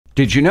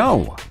Did you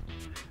know?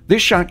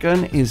 This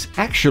shotgun is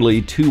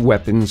actually two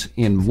weapons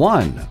in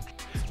one.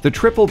 The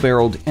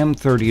triple-barreled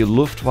M30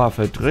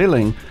 Luftwaffe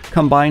Drilling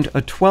combined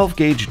a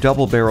 12-gauge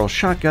double-barrel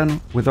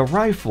shotgun with a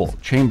rifle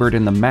chambered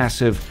in the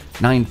massive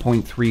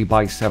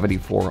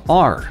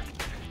 9.3x74R.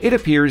 It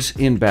appears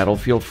in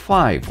Battlefield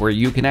 5, where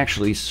you can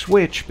actually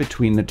switch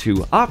between the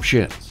two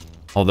options.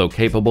 Although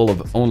capable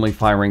of only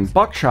firing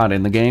buckshot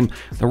in the game,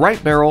 the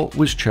right barrel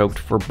was choked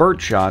for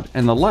birdshot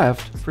and the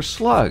left for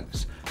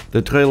slugs.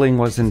 The drilling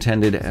was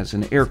intended as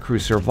an aircrew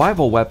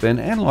survival weapon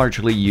and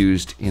largely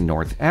used in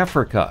North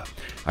Africa.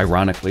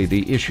 Ironically,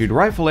 the issued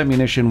rifle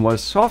ammunition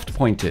was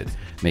soft-pointed,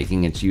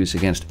 making its use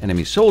against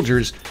enemy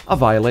soldiers a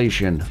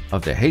violation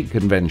of the Hague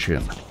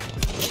Convention.